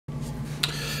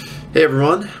Hey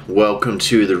everyone, welcome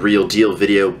to the Real Deal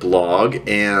video blog,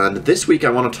 and this week I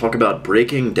want to talk about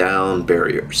breaking down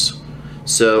barriers.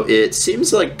 So it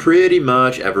seems like pretty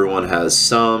much everyone has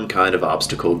some kind of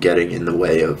obstacle getting in the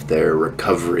way of their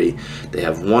recovery. They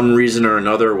have one reason or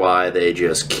another why they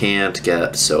just can't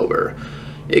get sober.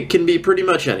 It can be pretty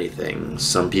much anything.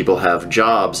 Some people have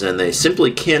jobs and they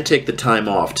simply can't take the time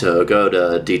off to go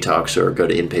to detox or go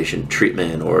to inpatient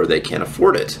treatment, or they can't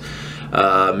afford it.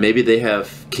 Maybe they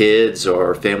have kids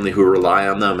or family who rely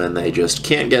on them and they just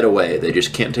can't get away. They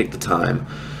just can't take the time.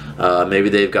 Maybe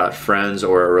they've got friends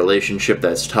or a relationship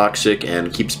that's toxic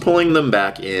and keeps pulling them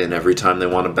back in every time they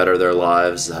want to better their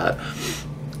lives. That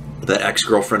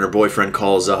ex-girlfriend or boyfriend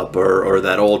calls up, or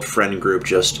that old friend group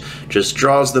just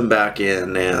draws them back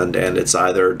in, and it's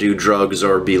either do drugs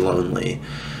or be lonely.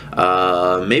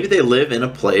 Maybe they live in a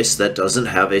place that doesn't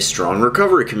have a strong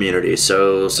recovery community,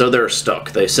 so they're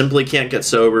stuck. They simply can't get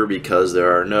sober because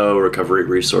there are no recovery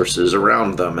resources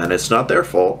around them, and it's not their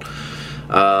fault.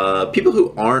 People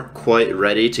who aren't quite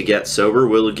ready to get sober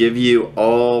will give you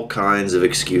all kinds of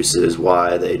excuses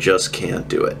why they just can't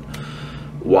do it.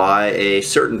 Why a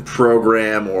certain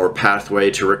program or pathway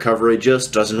to recovery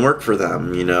just doesn't work for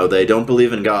them. You know, they don't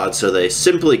believe in God, so they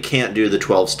simply can't do the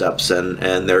 12 steps, and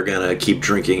they're gonna keep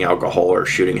drinking alcohol or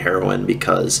shooting heroin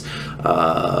because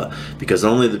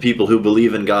only the people who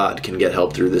believe in God can get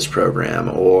help through this program.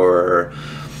 Or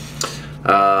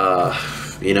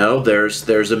you know,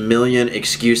 there's a million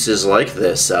excuses like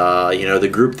this. You know, the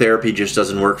group therapy just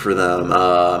doesn't work for them.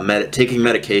 Taking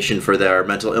medication for their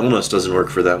mental illness doesn't work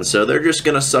for them. So they're just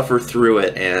going to suffer through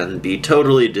it and be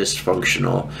totally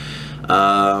dysfunctional.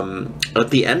 At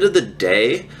the end of the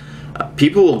day,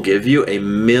 people will give you a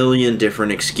million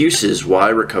different excuses why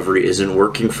recovery isn't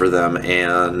working for them.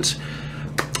 And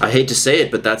I hate to say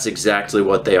it, but that's exactly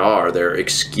what they are. They're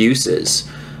excuses.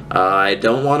 I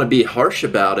don't want to be harsh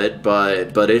about it,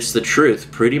 but it's the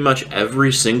truth. Pretty much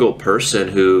every single person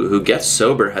who gets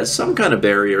sober has some kind of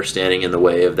barrier standing in the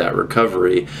way of that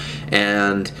recovery.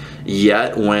 And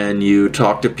yet, when you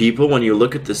talk to people, when you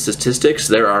look at the statistics,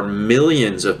 there are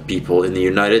millions of people in the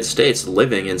United States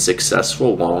living in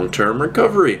successful long-term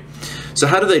recovery. So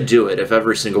how do they do it if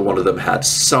every single one of them had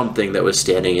something that was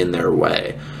standing in their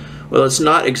way? Well, it's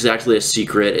not exactly a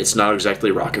secret, it's not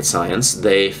exactly rocket science.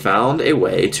 They found a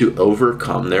way to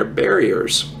overcome their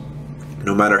barriers.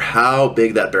 No matter how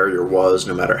big that barrier was,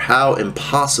 no matter how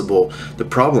impossible the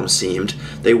problem seemed,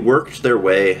 they worked their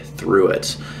way through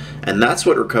it. And that's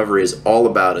what recovery is all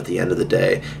about at the end of the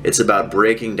day. It's about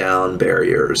breaking down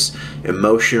barriers,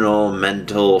 emotional,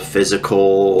 mental,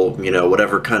 physical, you know,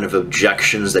 whatever kind of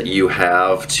objections that you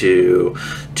have to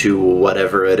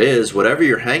whatever it is, whatever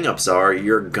your hang-ups are,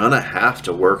 you're gonna have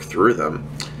to work through them.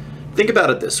 Think about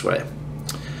it this way.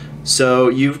 So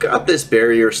you've got this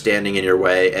barrier standing in your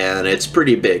way, and it's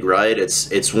pretty big, right?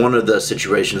 It's one of the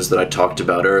situations that I talked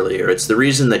about earlier. It's the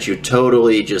reason that you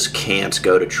totally just can't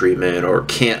go to treatment or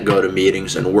can't go to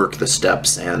meetings and work the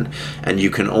steps, and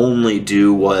you can only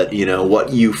do what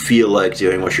you feel like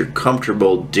doing, what you're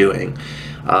comfortable doing.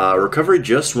 Recovery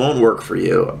just won't work for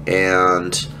you.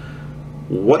 And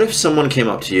what if someone came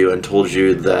up to you and told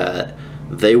you that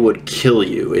they would kill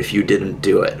you if you didn't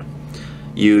do it?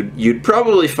 You'd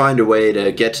probably find a way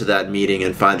to get to that meeting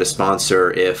and find a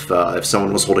sponsor if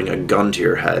someone was holding a gun to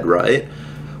your head, right?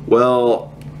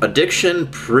 Well, addiction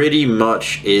pretty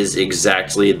much is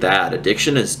exactly that.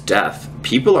 Addiction is death.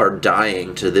 People are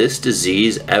dying to this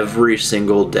disease every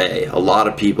single day. A lot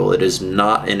of people. It is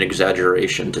not an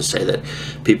exaggeration to say that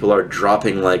people are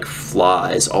dropping like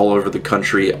flies all over the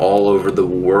country, all over the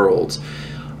world.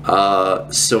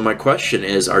 So my question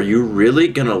is, are you really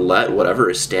gonna let whatever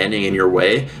is standing in your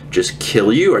way just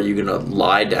kill you? Are you gonna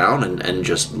lie down and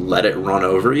just let it run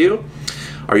over you?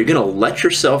 Are you gonna let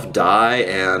yourself die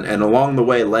and along the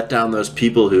way let down those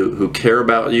people who care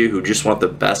about you, who just want the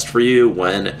best for you,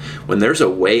 when there's a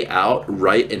way out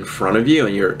right in front of you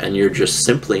and you're just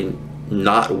simply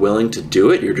not willing to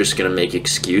do it? You're just gonna make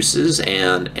excuses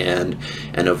and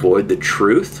avoid the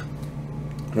truth?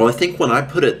 Well, I think when I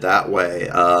put it that way,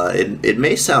 it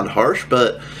may sound harsh,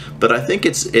 but I think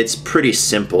it's pretty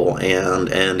simple,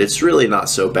 and it's really not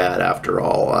so bad after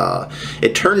all.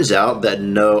 It turns out that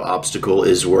no obstacle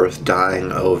is worth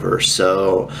dying over.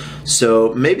 So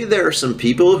maybe there are some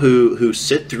people who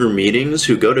sit through meetings,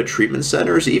 who go to treatment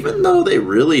centers, even though they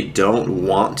really don't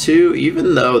want to,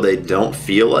 even though they don't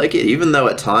feel like it, even though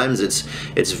at times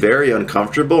it's very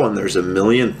uncomfortable and there's a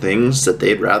million things that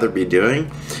they'd rather be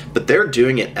doing, but they're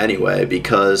doing it anyway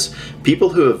because people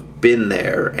who have been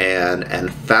there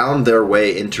and found their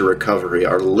way into recovery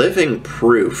are living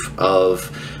proof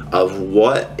of of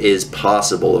what is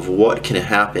possible, of what can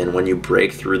happen when you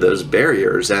break through those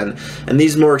barriers. And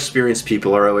these more experienced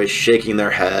people are always shaking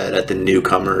their head at the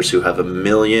newcomers who have a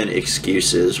million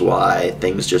excuses why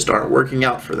things just aren't working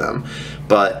out for them.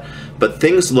 But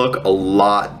things look a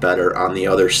lot better on the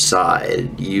other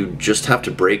side. You just have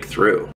to break through.